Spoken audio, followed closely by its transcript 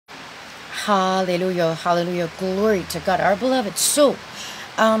Hallelujah, hallelujah, glory to God, our beloved. So,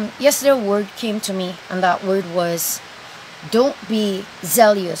 yesterday a word came to me, and that word was, don't be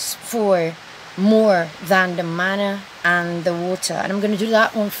zealous for more than the manna and the water. And I'm going to do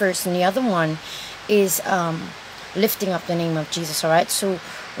that one first, and the other one is lifting up the name of Jesus, all right? So,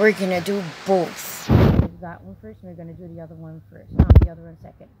 we're going to do both. That one first, and we're going to do the other one first. No, the other one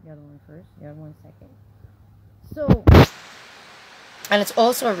second. The other one first, the other one second. So, and it's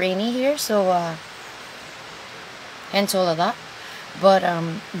also rainy here, so hence all of that. But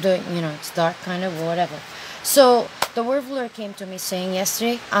it's dark kind of, whatever. So the word of the Lord came to me saying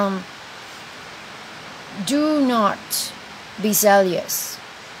yesterday, do not be zealous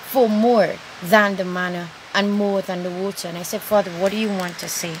for more than the manna and more than the water. And I said, Father, what do you want to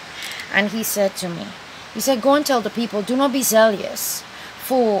say? And he said to me, he said, go and tell the people, do not be zealous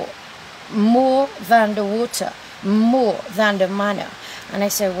for more than the water, more than the manna. And I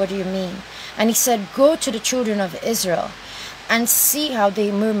said, what do you mean? And he said, go to the children of Israel and see how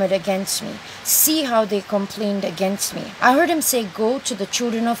they murmured against me. See how they complained against me. I heard him say, go to the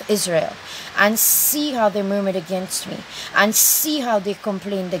children of Israel and see how they murmured against me, and see how they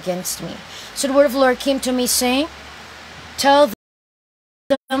complained against me. So the word of the Lord came to me saying, tell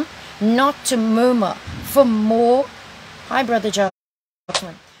them not to murmur for more. Hi, Brother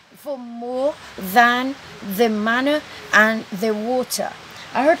Jocelyn. For more than the manna and the water.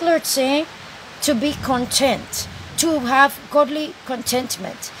 I heard the Lord saying to be content, to have godly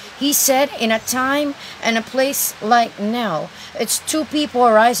contentment. He said in a time and a place like now, it's two people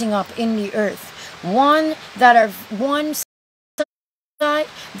are rising up in the earth. One side,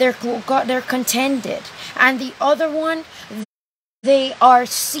 they're contented, and the other one, they are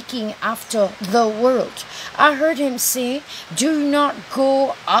seeking after the world. I heard him say, do not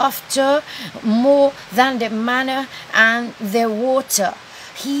go after more than the manna and the water.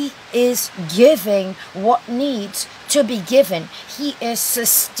 He is giving what needs to be given. He is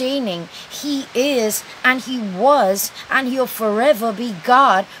sustaining. He is, and he was, and he'll forever be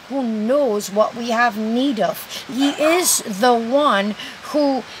God who knows what we have need of. He is the one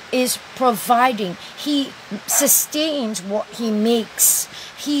who is providing. He sustains what he makes.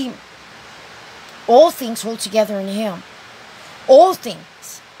 All things hold together in him. All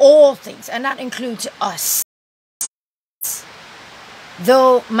things, and that includes us.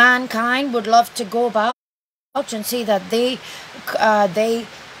 Though mankind would love to go about and say that they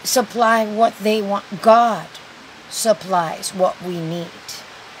supply what they want, God supplies what we need.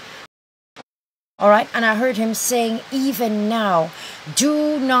 All right, and I heard him saying, even now,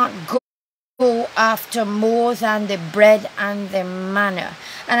 do not go after more than the bread and the manna.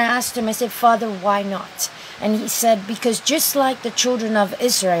 And I asked him, I said, Father, why not? And he said, because just like the children of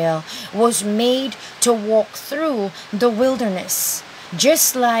Israel was made to walk through the wilderness,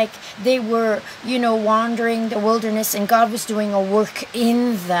 just like they were, wandering the wilderness and God was doing a work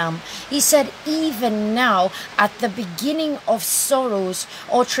in them. He said, even now, at the beginning of sorrows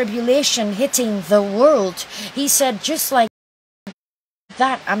or tribulation hitting the world, he said, just like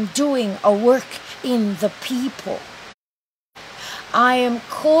that, I'm doing a work in the people. I am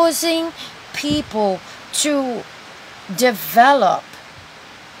causing people to develop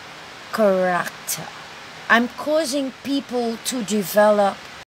character. I'm causing people to develop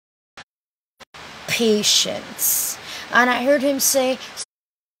patience. And I heard him say,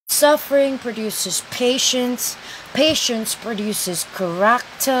 suffering produces patience. Patience produces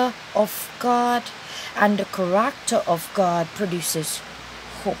character of God. And the character of God produces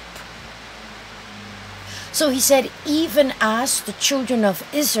hope. So he said, even as the children of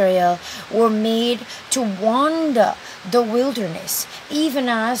Israel were made to wander the wilderness, even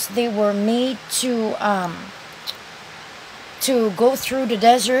as they were made to go through the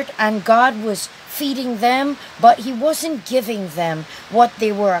desert, and God was feeding them, but he wasn't giving them what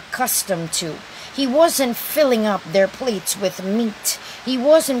they were accustomed to. He wasn't filling up their plates with meat. He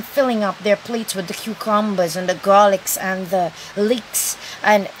wasn't filling up their plates with the cucumbers and the garlics and the leeks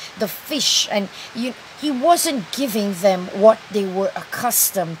and the fish. And he wasn't giving them what they were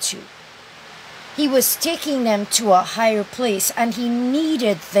accustomed to. He was taking them to a higher place, and he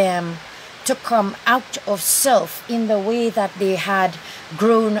needed them to come out of self in the way that they had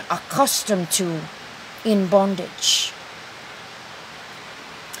grown accustomed to in bondage.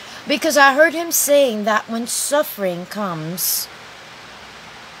 Because I heard him saying that when suffering comes,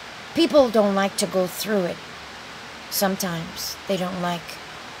 people don't like to go through it. Sometimes they don't like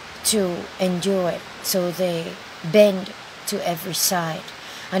to endure it, so they bend to every side,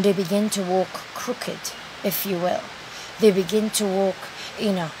 and they begin to walk crooked, if you will. They begin to walk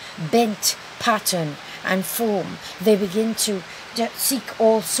in a bent pattern and form. They begin to seek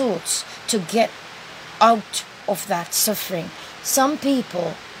all sorts to get out of that suffering. Some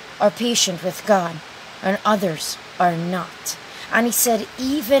people are patient with God and others are not. And he said,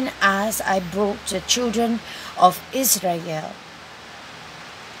 even as I brought the children of Israel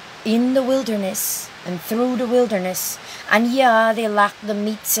in the wilderness and through the wilderness, and yeah, they lacked the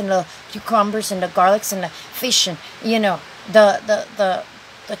meats and the cucumbers and the garlics and the fish and, you know, the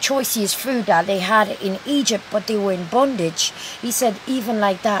choicest food that they had in Egypt, but they were in bondage. He said, even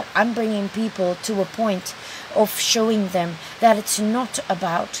like that, I'm bringing people to a point of showing them that it's not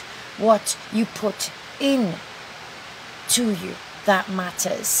about what you put in to you that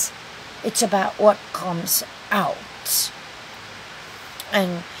matters. It's about what comes out.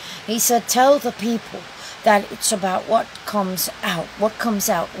 And he said, tell the people that it's about what comes out. What comes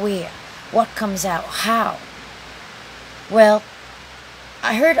out where? What comes out how? Well,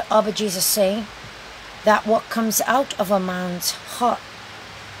 I heard Abba Jesus saying that what comes out of a man's heart,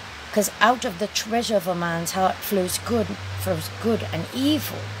 because out of the treasure of a man's heart flows good and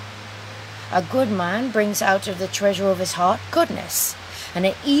evil. A good man brings out of the treasure of his heart goodness, and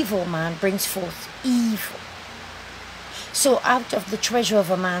an evil man brings forth evil. So out of the treasure of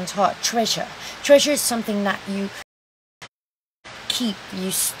a man's heart, treasure is something that you keep,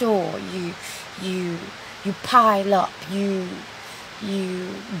 you store, you pile up, you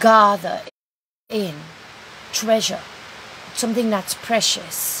gather in. Treasure, something that's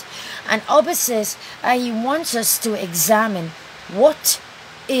precious. And Abba says he wants us to examine what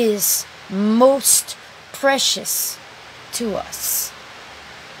is most precious to us.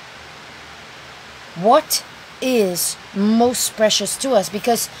 What is most precious to us?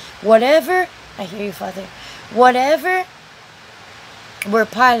 Because whatever, I hear you, Father, whatever we're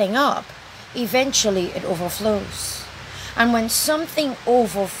piling up, eventually it overflows. And when something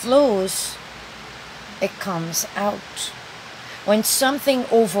overflows, it comes out. When something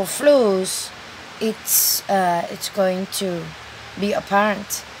overflows, it's going to be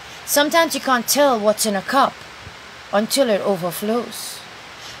apparent. Sometimes you can't tell what's in a cup until it overflows.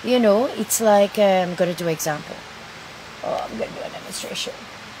 You know, it's like, I'm going to do an example. Oh, I'm going to do a demonstration.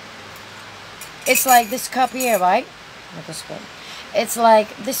 It's like this cup here, right? Not this one. It's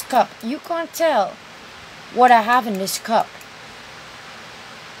like this cup. You can't tell what I have in this cup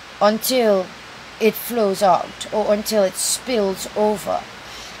until it flows out or until it spills over.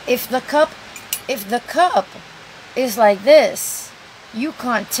 If the cup is like this, you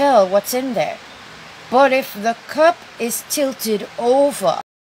can't tell what's in there. But if the cup is tilted over,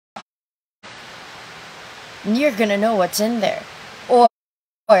 you're gonna know what's in there. Or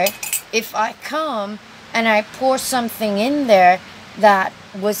if I come and I pour something in there that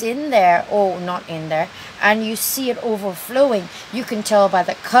was in there, or not in there, and you see it overflowing, you can tell by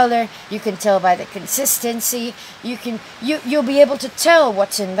the color, you can tell by the consistency, you'll be able to tell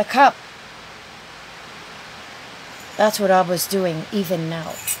what's in the cup. That's what I was doing even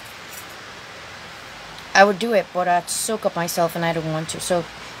now. I would do it, but I'd soak up myself and I don't want to. So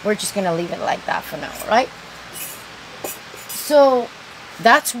we're just going to leave it like that for now, right? So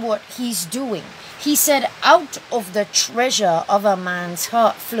that's what he's doing. He said, out of the treasure of a man's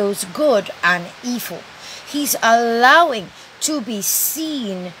heart flows good and evil. He's allowing to be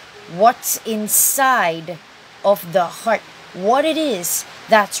seen what's inside of the heart. What it is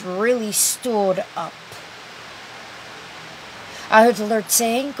that's really stored up. I heard the Lord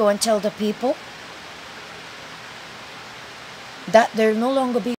saying, go and tell the people that there'll no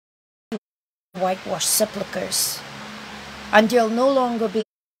longer be whitewashed sepulchres. And they'll no longer be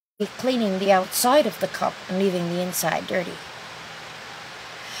cleaning the outside of the cup and leaving the inside dirty.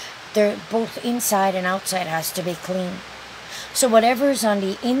 Both inside and outside has to be clean. So whatever's on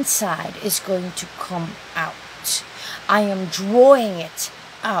the inside is going to come out. I am drawing it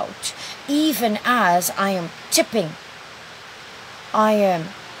out, even as I am tipping. I am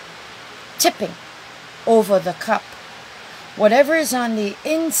tipping over the cup. Whatever is on the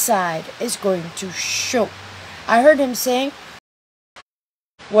inside is going to show. I heard him saying,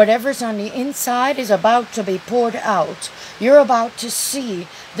 whatever's on the inside is about to be poured out. You're about to see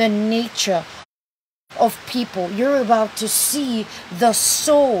the nature of people. You're about to see the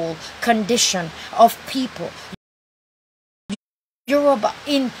soul condition of people. You're about,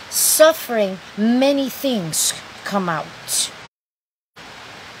 in suffering, many things come out.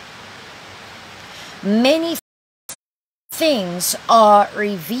 Many things are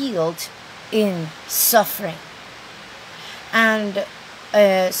revealed in suffering. And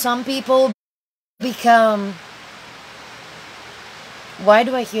some people become, why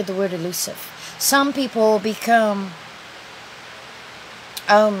do I hear the word elusive? Some people become,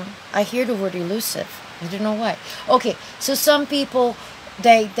 I hear the word elusive. I don't know why. Okay, so some people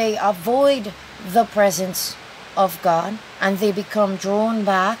They avoid the presence of God, and they become drawn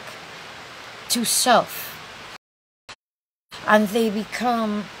back to self, and they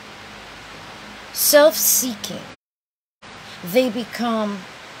become self-seeking. They become,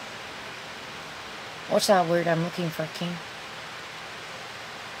 what's that word I'm looking for, King?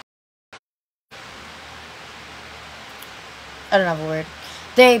 I don't have a word.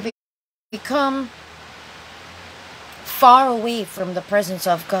 They become far away from the presence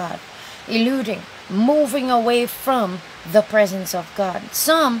of God, eluding, moving away from the presence of God.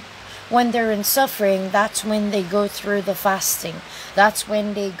 Some, when they're in suffering, that's when they go through the fasting. That's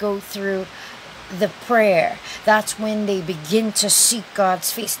when they go through the prayer. That's when they begin to seek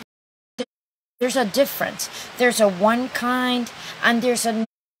God's face. There's a difference. There's a one kind and there's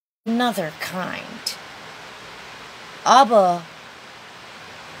another kind. Abba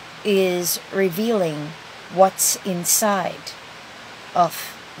is revealing what's inside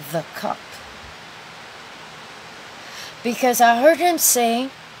of the cup. Because I heard him say,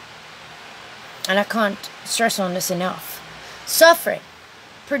 and I can't stress on this enough, suffering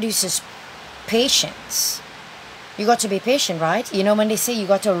produces patience. You got to be patient, right? You know when they say you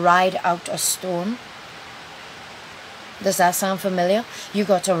got to ride out a storm? Does that sound familiar? You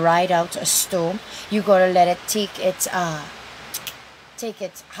got to ride out a storm. You got to let it take its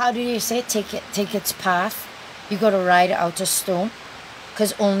how do you say, take its path. You got to ride out a storm,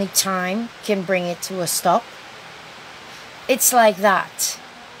 because only time can bring it to a stop. It's like that.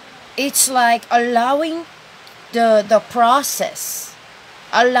 It's like allowing the process,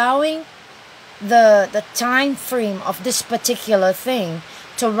 allowing the time frame of this particular thing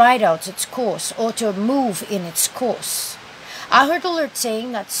to ride out its course, or to move in its course. I heard the Lord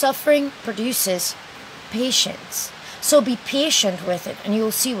saying that suffering produces patience. So be patient with it, and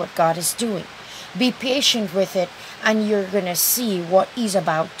you'll see what God is doing. Be patient with it, and you're going to see what He's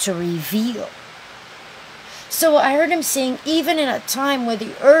about to reveal. So I heard Him saying, even in a time where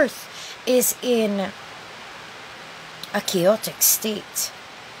the earth is in a chaotic state,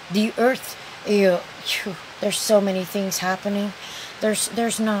 the earth, there's so many things happening.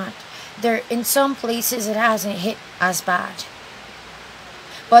 There's not. In some places it hasn't hit as bad.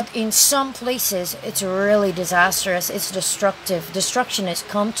 But in some places, it's really disastrous. It's destructive. Destruction has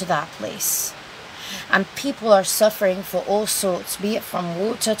come to that place. And people are suffering for all sorts, be it from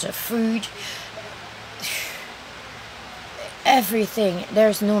water to food. Everything.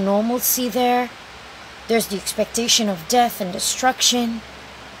 There's no normalcy there. There's the expectation of death and destruction.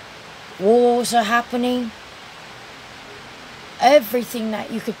 Wars are happening. Everything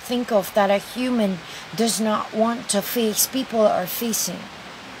that you could think of that a human does not want to face, people are facing.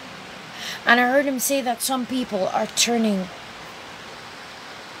 And I heard Him say that some people are turning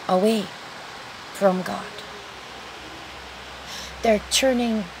away from God. They're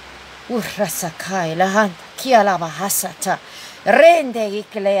turning. Look what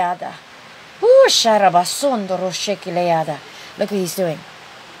He's doing.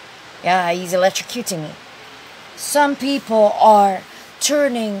 Yeah, He's electrocuting me. Some people are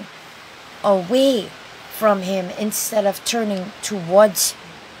turning away from Him instead of turning towards Him.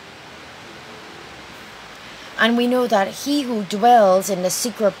 And we know that He who dwells in the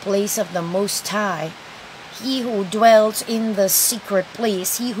secret place of the Most High, He who dwells in the secret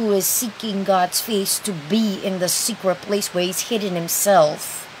place, He who is seeking God's face to be in the secret place where He's hidden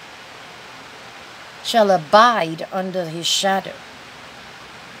Himself, shall abide under His shadow.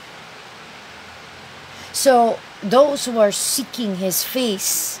 So those who are seeking His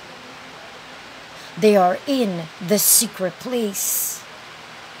face, they are in the secret place.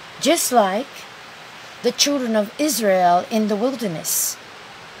 Just like the children of Israel in the wilderness.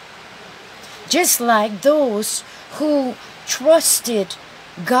 Just like those who trusted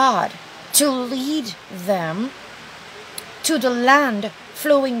God to lead them to the land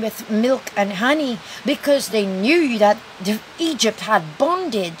flowing with milk and honey, because they knew that Egypt had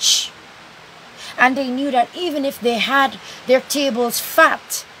bondage. And they knew that even if they had their tables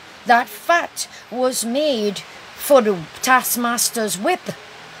fat, that fat was made for the taskmaster's whip,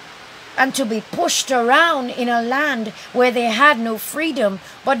 and to be pushed around in a land where they had no freedom,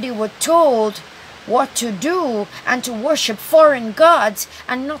 but they were told what to do and to worship foreign gods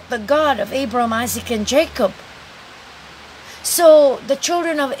and not the God of Abraham, Isaac, and Jacob. So the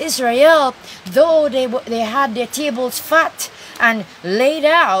children of Israel, though they had their tables fat and laid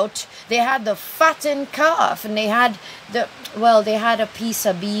out, they had the fattened calf, and they had they had a piece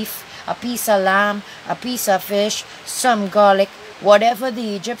of beef, a piece of lamb, a piece of fish, some garlic, whatever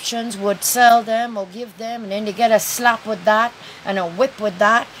the Egyptians would sell them or give them, and then they get a slap with that and a whip with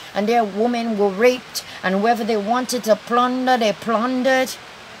that, and their women were raped, and whoever they wanted to plunder, they plundered.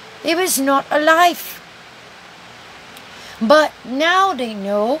 It was not a life. But now they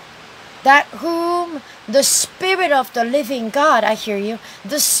know that whom the Spirit of the living God, I hear you,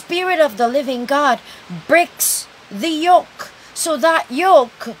 the Spirit of the living God breaks the yoke. So that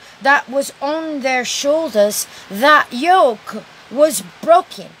yoke that was on their shoulders, that yoke was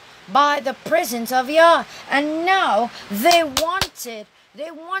broken by the presence of Yah. And now they wanted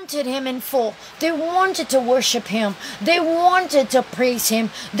him in full. They wanted to worship him. They wanted to praise him.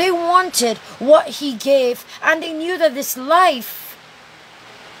 They wanted what he gave. And they knew that this life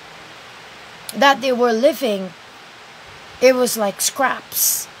that they were living, it was like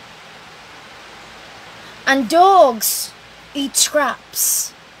scraps. And dogs eat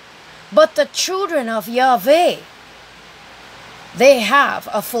scraps. But the children of Yahweh, they have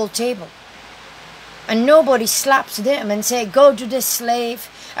a full table. And nobody slaps them and say, go to this slave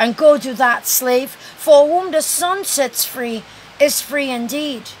and go to that slave. For whom the Son sets free is free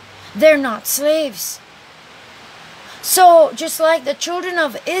indeed. They're not slaves. So just like the children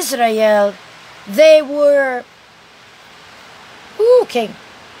of Israel, they were, king.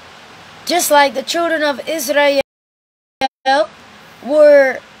 Just like the children of Israel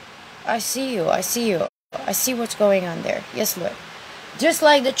were, I see you. I see what's going on there. Yes, Lord. Just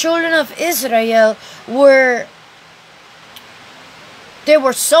like the children of Israel were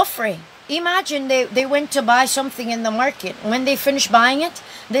suffering. Imagine they went to buy something in the market. When they finished buying it,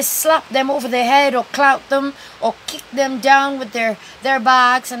 they slapped them over the head or clout them or kicked them down with their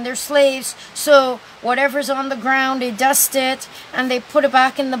bags and their slaves. So whatever's on the ground, they dust it and they put it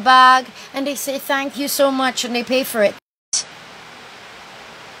back in the bag and they say thank you so much and they pay for it.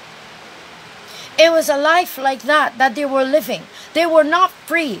 It was a life like that they were living. They were not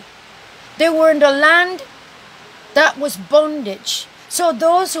free. They were in the land that was bondage. So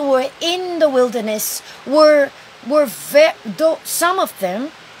those who were in the wilderness were some of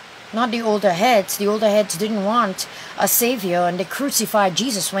them, not the older heads. The older heads didn't want a savior and they crucified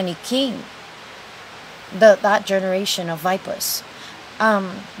Jesus when he came. That generation of vipers.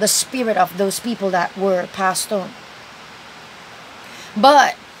 The spirit of those people that were passed on.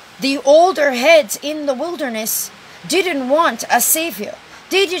 But the older heads in the wilderness didn't want a savior.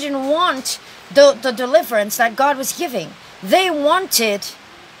 They didn't want the deliverance that God was giving. They wanted,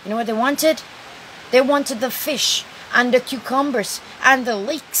 you know what they wanted? They wanted the fish and the cucumbers and the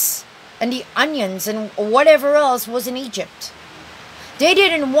leeks and the onions and whatever else was in Egypt. They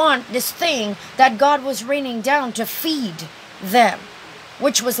didn't want this thing that God was raining down to feed them,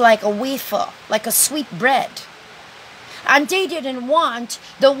 which was like a wafer, like a sweet bread. And they didn't want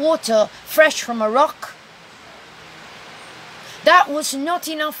the water fresh from a rock. That was not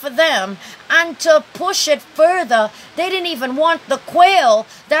enough for them. And to push it further, they didn't even want the quail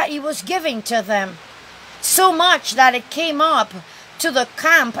that he was giving to them. So much that it came up to the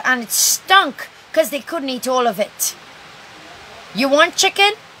camp and it stunk because they couldn't eat all of it. You want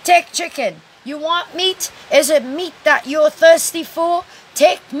chicken? Take chicken. You want meat? Is it meat that you're thirsty for?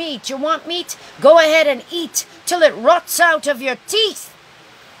 Take meat. You want meat? Go ahead and eat till it rots out of your teeth.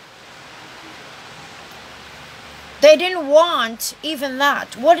 They didn't want even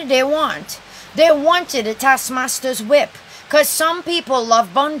that. What did they want? They wanted a taskmaster's whip. Because some people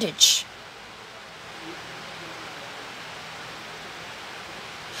love bondage.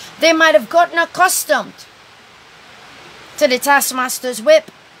 They might have gotten accustomed to the taskmaster's whip.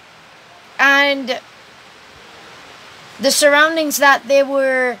 And the surroundings that they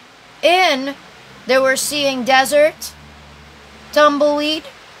were in, they were seeing desert, tumbleweed,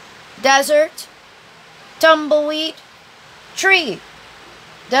 desert, tumbleweed, tree,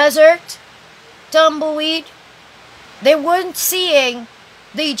 desert, tumbleweed. They weren't seeing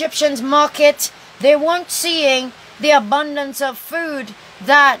the Egyptians' market. They weren't seeing the abundance of food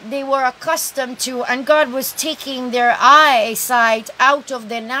that they were accustomed to, and God was taking their eyesight out of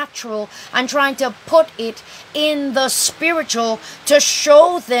the natural and trying to put it in the spiritual to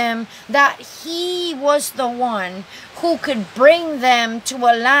show them that He was the one who could bring them to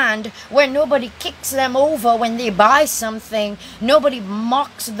a land where nobody kicks them over when they buy something, nobody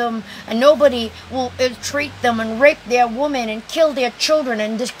mocks them, and nobody will ill-treat them and rape their women and kill their children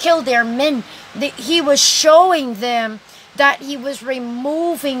and just kill their men. He was showing them that He was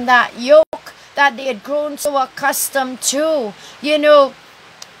removing that yoke that they had grown so accustomed to. You know,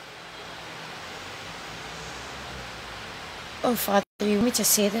 oh Father, you want me to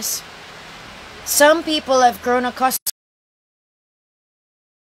say this? Some people have grown accustomed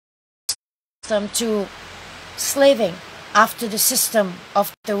to slaving. after the system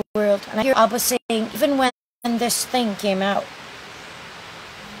of the world. And I hear Abba saying, even when this thing came out,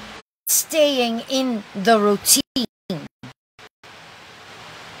 staying in the routine.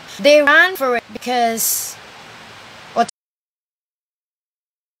 They ran for it because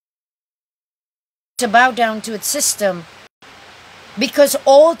to bow down to its system, because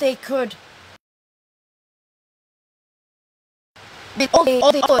all they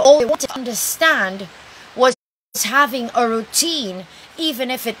wanted to understand was having a routine,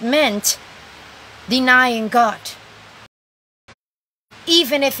 even if it meant denying God,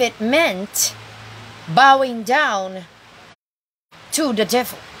 even if it meant bowing down to the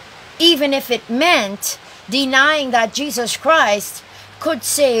devil, even if it meant denying that Jesus Christ could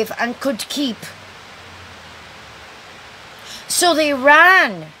save and could keep. So they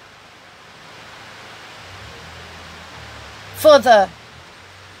ran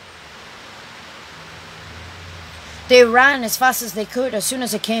they ran as fast as they could as soon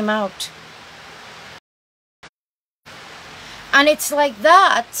as it came out. And it's like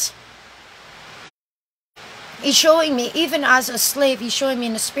that. He's showing me, even as a slave, he's showing me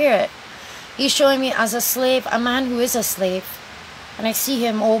in the spirit. He's showing me as a slave, a man who is a slave. And I see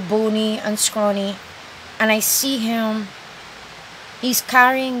him all bony and scrawny. And I see him, he's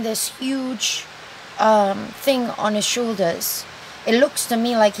carrying this huge thing on his shoulders. It looks to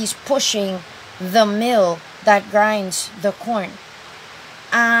me like he's pushing the mill that grinds the corn.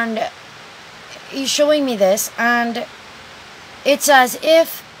 And he's showing me this, and it's as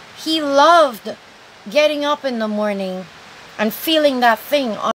if he loved getting up in the morning and feeling that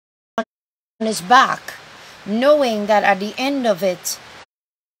thing on his back, knowing that at the end of it,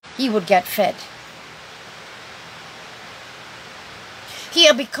 he would get fed. He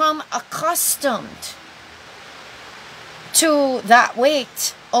had become accustomed to that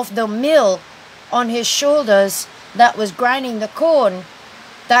weight of the mill on his shoulders that was grinding the corn,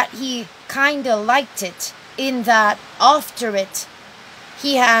 that he kind of liked it, in that after it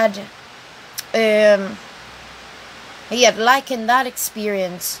he had likened that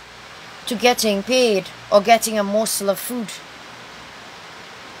experience to getting paid or getting a morsel of food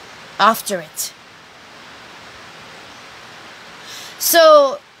after it.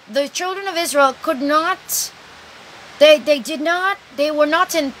 So the children of Israel could not, they were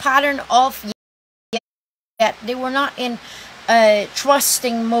not in pattern of yet. They were not in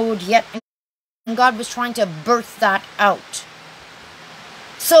trusting mode yet. And God was trying to birth that out.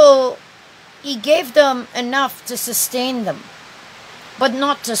 So he gave them enough to sustain them, but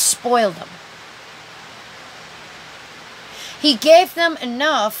not to spoil them. He gave them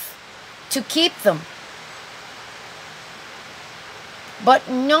enough to keep them, but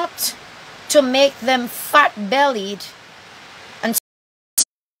not to make them fat-bellied and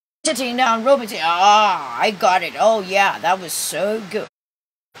sitting down rubbing, saying, I got it. Oh yeah, that was so good.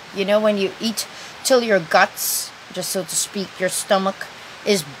 You know, when you eat till your guts, just so to speak, your stomach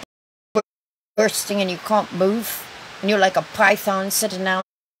is bursting and you can't move, and you're like a python sitting down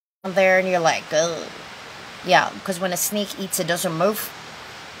there, and you're like, ugh. Yeah, because when a snake eats, it doesn't move.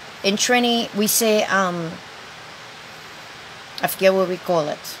 In Trini, we say, I forget what we call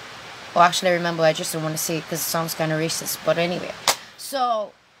it. Well, actually, I remember. I just don't want to say it because it sounds kind of racist. But anyway,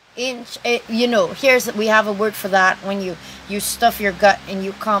 so we have a word for that, when you stuff your gut and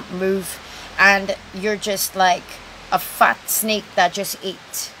you can't move, and you're just like a fat snake that just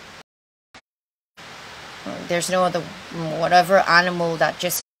ate. There's no other whatever animal that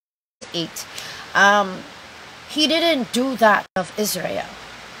just ate. He didn't do that of Israel.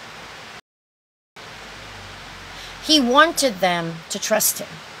 He wanted them to trust him.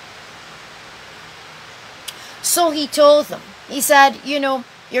 So he told them, he said, you're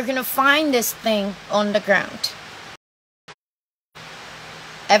going to find this thing on the ground.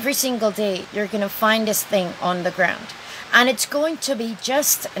 Every single day, you're going to find this thing on the ground. And it's going to be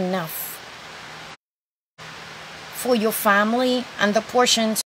just enough for your family, and the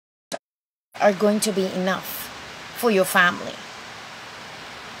portions are going to be enough for your family.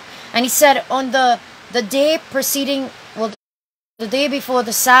 And he said on the day preceding, well, the day before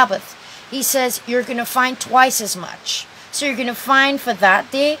the Sabbath, he says you're going to find twice as much. So you're going to find for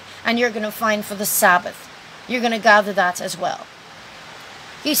that day, and you're going to find for the Sabbath. You're going to gather that as well.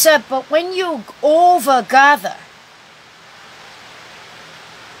 He said, but when you over-gather,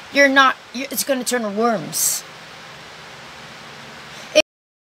 it's going to turn worms.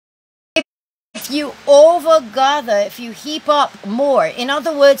 If you over-gather, if you heap up more, in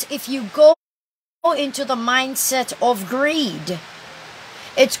other words, if you go into the mindset of greed,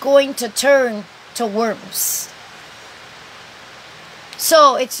 it's going to turn to worms.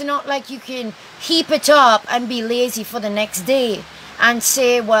 So it's not like you can heap it up and be lazy for the next day and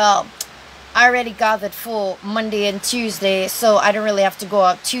say, well, I already gathered for Monday and Tuesday, so I don't really have to go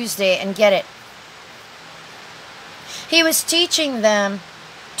out Tuesday and get it. He was teaching them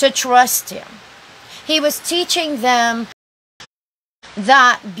to trust him. He was teaching them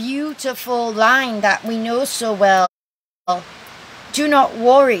that beautiful line that we know so well. Do not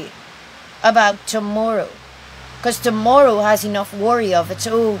worry about tomorrow, because tomorrow has enough worry of its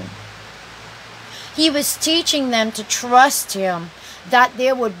own. He was teaching them to trust him, that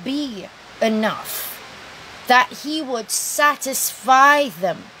there would be enough, that he would satisfy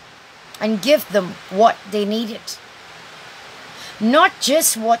them and give them what they needed. Not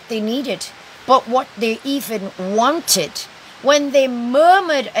just what they needed, but what they even wanted. When they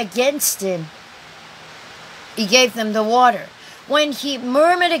murmured against him, he gave them the water. When he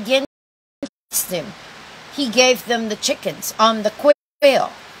murmured against him, he gave them the chickens, the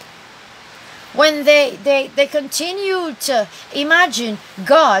quail. When they continued to imagine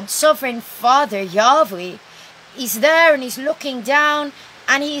God, sovereign Father, Yahweh, he's there and he's looking down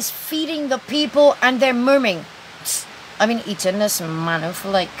and he's feeding the people and they're murmuring. I've been eating this manna for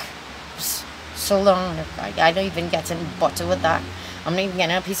like so long. I don't even get any butter with that. I'm not even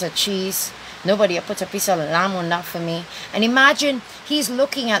getting a piece of cheese. Nobody put a piece of lamb on that for me. And imagine he's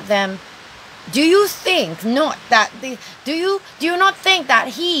looking at them. Do you think not that do you not think that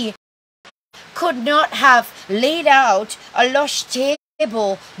he could not have laid out a lush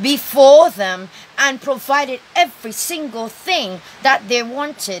table before them and provided every single thing that they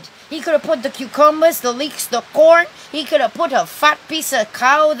wanted? He could have put the cucumbers, the leeks, the corn. He could have put a fat piece of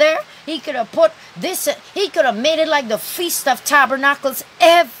cow there. He could have put this. He could have made it like the Feast of Tabernacles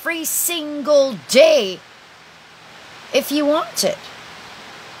every single day if he wanted.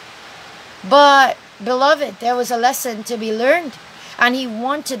 But, beloved, there was a lesson to be learned. And he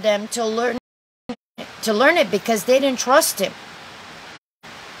wanted them to learn it because they didn't trust him.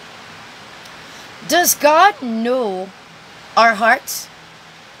 Does God know our hearts?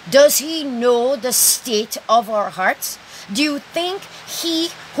 Does he know the state of our hearts? Do you think he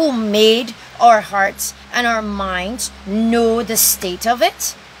who made our hearts and our minds know the state of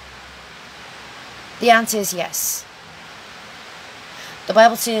it? The answer is yes. The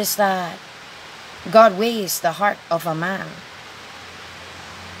Bible says that God weighs the heart of a man.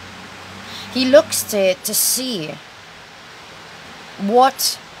 He looks to it to see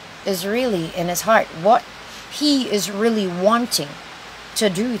what is really in his heart, what he is really wanting to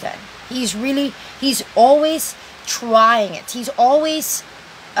do then. He's always trying it. He's always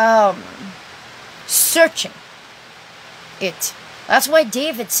searching it. That's why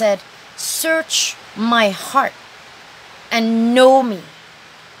David said, search my heart and know me.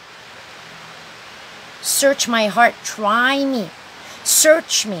 Search my heart, try me,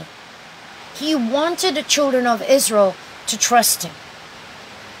 search me. He wanted the children of Israel to trust him.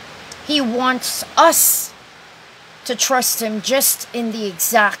 He wants us to trust him just in the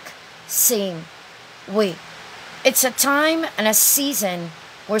exact same way. It's a time and a season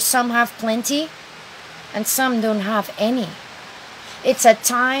where some have plenty and some don't have any. It's a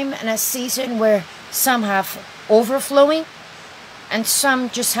time and a season where some have overflowing and some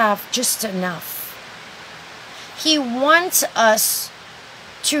just have just enough. He wants us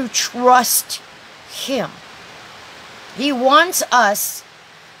to trust him. He wants us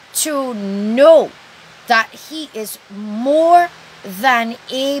to know that he is more than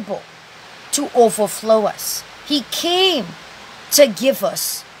able to overflow us. He came to give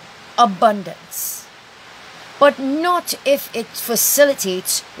us abundance, but not if it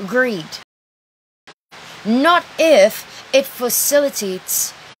facilitates greed. Not if it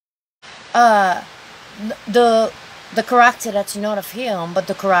facilitates the character that's not of him, but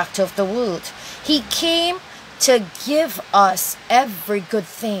the character of the world. He came to give us every good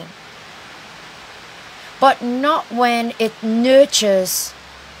thing, but not when it nurtures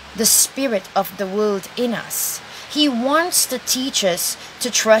the spirit of the world in us. He wants to teach us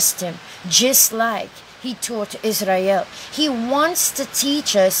to trust him, just like he taught Israel. He wants to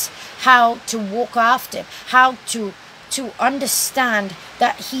teach us how to walk after him, how to understand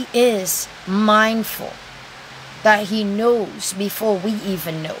that he is mindful, that he knows before we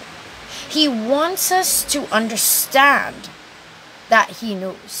even know. He wants us to understand that he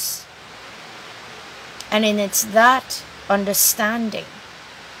knows. And it's that understanding,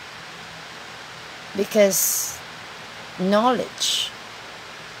 because knowledge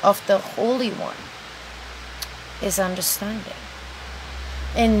of the Holy One is understanding.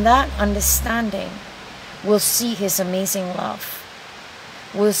 In that understanding, we'll see his amazing love.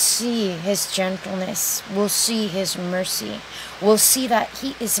 We'll see his gentleness. We'll see his mercy. We'll see that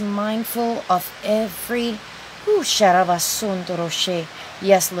he is mindful of every...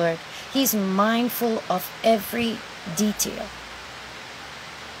 Yes, Lord. He's mindful of every detail.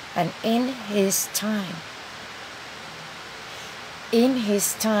 And in his time,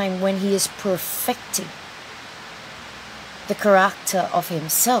 when he is perfecting the character of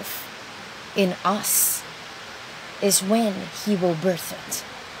himself in us, is when he will birth it.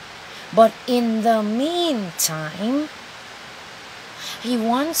 But in the meantime, he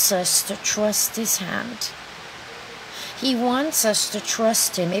wants us to trust his hand. He wants us to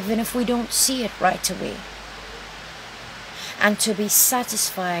trust him even if we don't see it right away. And to be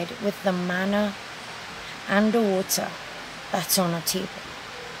satisfied with the manna and the water that's on our table.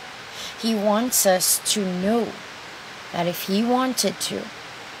 He wants us to know that if he wanted to,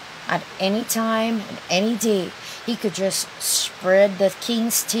 at any time and any day, he could just spread the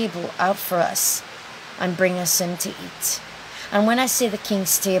king's table out for us and bring us in to eat. And when I say the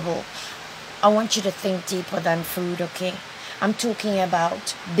king's table, I want you to think deeper than food, okay? I'm talking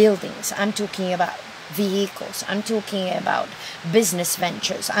about buildings. I'm talking about vehicles. I'm talking about business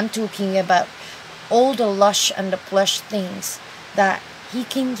ventures. I'm talking about all the lush and the plush things that he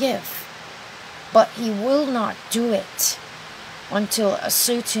can give. But he will not do it until a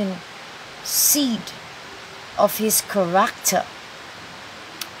certain seed of his character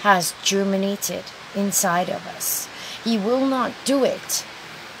has germinated inside of us. He will not do it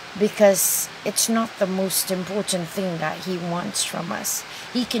because it's not the most important thing that he wants from us.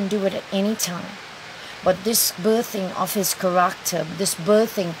 He can do it at any time. But this birthing of his character, this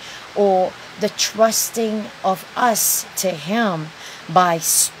birthing or the trusting of us to him by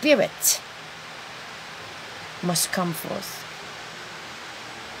spirit must come forth.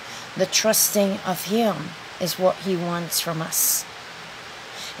 The trusting of him is what he wants from us.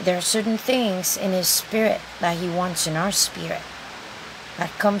 There are certain things in his spirit that he wants in our spirit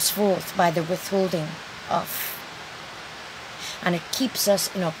that comes forth by the withholding of. And it keeps us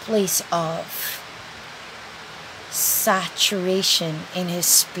in a place of saturation in his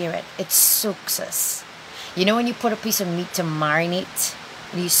spirit. It soaks us. You know when you put a piece of meat to marinate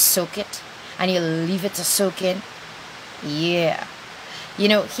and you soak it and you leave it to soak in? Yeah. You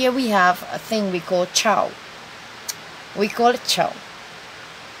know, here we have a thing we call chow. We call it chow.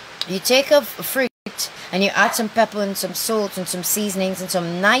 You take a fruit and you add some pepper and some salt and some seasonings and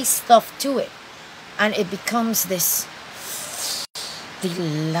some nice stuff to it, and it becomes this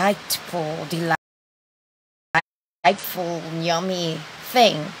delightful, yummy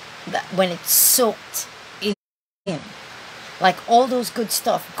thing that when it's soaked in, like all those good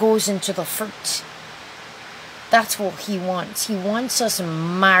stuff goes into the fruit. That's what he wants. He wants us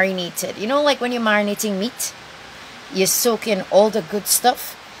marinated. You know, like when you're marinating meat, you soak in all the good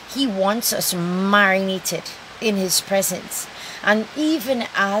stuff. He wants us marinated in his presence. And even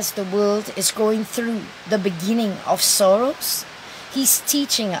as the world is going through the beginning of sorrows, he's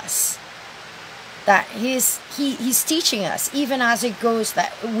teaching us that he's teaching us, even as it goes,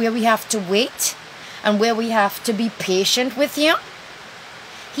 that where we have to wait and where we have to be patient with him,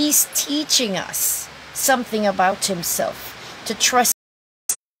 he's teaching us something about himself, to trust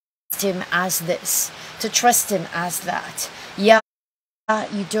him as this, to trust him as that. Yeah,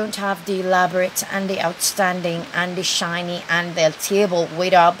 you don't have the elaborate and the outstanding and the shiny and the table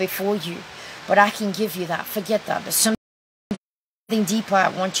laid out before you, but I can give you that. Forget that. There's something deeper I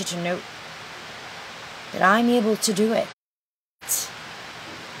want you to know, that I'm able to do it.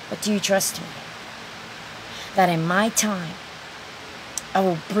 But do you trust me that in my time I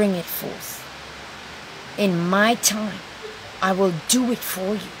will bring it forth? In my time I will do it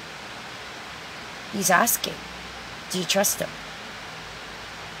for you. He's asking, do you trust him?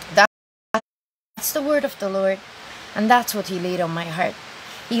 That's the word of the Lord, and that's what he laid on my heart.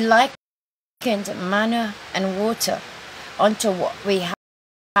 He likened manna and water unto what we have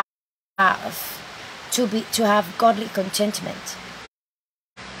to have godly contentment.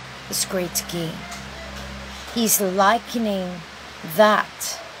 It's great gain. He's likening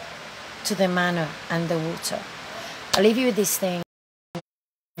that to the manna and the water. I'll leave you with these things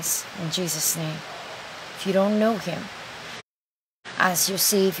in Jesus' name. If you don't know him as your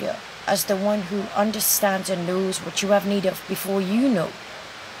Savior, as the one who understands and knows what you have need of before you know.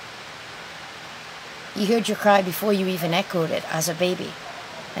 He heard your cry before you even echoed it as a baby,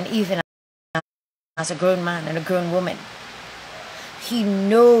 and even as a grown man and a grown woman. He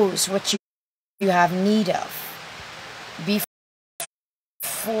knows what you have need of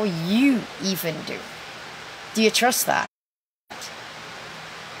before you even do. Do you trust that?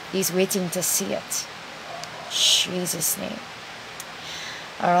 He's waiting to see it. In Jesus' name.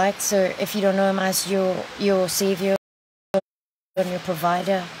 Alright, so if you don't know him as your savior and your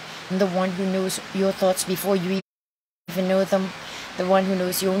provider, and the one who knows your thoughts before you even know them, the one who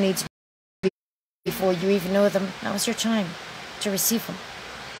knows your needs before you even know them, now is your time to receive him.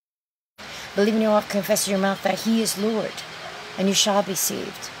 Believe in your heart, confess in your mouth that he is Lord, and you shall be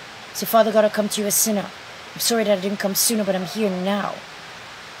saved. So Father God, I come to you a sinner. I'm sorry that I didn't come sooner, but I'm here now.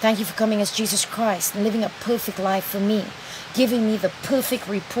 Thank you for coming as Jesus Christ and living a perfect life for me, giving me the perfect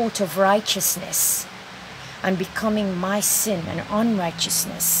report of righteousness and becoming my sin and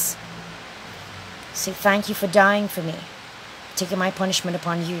unrighteousness. Say thank you for dying for me, taking my punishment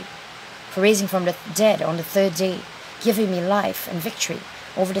upon you, for raising from the dead on the third day, giving me life and victory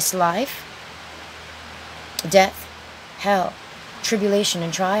over this life, death, hell, tribulation,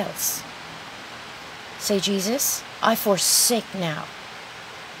 and trials. Say, Jesus, I forsake now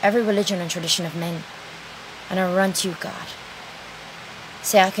every religion and tradition of men, and I run to you, God.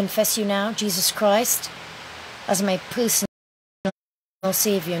 Say, I confess you now, Jesus Christ, as my personal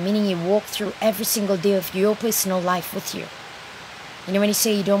Savior, meaning you walk through every single day of your personal life with you. You know when you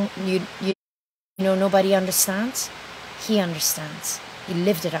say you know nobody understands? He understands. He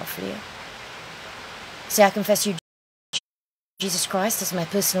lived it out for you. Say, I confess you, Jesus Christ, as my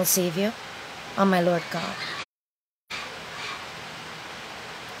personal Savior and my Lord God.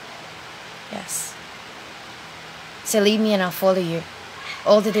 Yes. Say, lead me and I'll follow you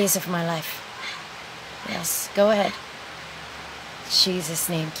all the days of my life. Yes, go ahead. In Jesus'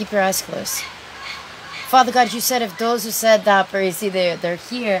 name. Keep your eyes closed. Father God, you said if those who said that prayer, you see they're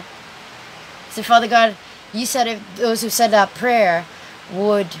here. So Father God, you said if those who said that prayer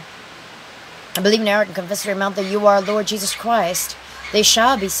would believe in their heart and confess with their mouth that you are Lord Jesus Christ, they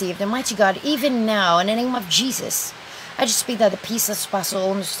shall be saved. Almighty God, even now, in the name of Jesus, I just speak that the peace that surpasses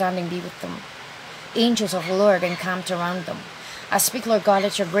all understanding be with them. Angels of the Lord encamped around them. I speak, Lord God,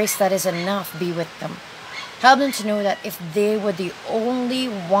 that your grace that is enough be with them. Help them to know that if they were the only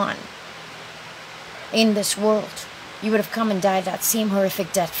one in this world, you would have come and died that same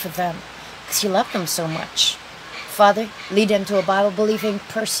horrific death for them, because you love them so much. Father, lead them to a Bible-believing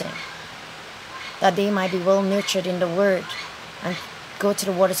person, that they might be well nurtured in the Word, and go to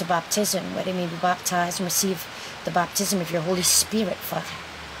the waters of baptism, where they may be baptized and receive the baptism of your Holy Spirit, Father.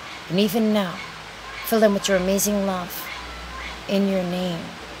 And even now, fill them with your amazing love, in your name,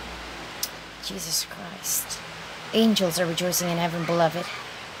 Jesus Christ. Angels are rejoicing in heaven, beloved.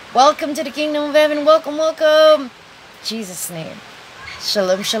 Welcome to the kingdom of heaven. Welcome, welcome. In Jesus' name.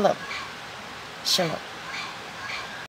 Shalom, shalom. Shalom.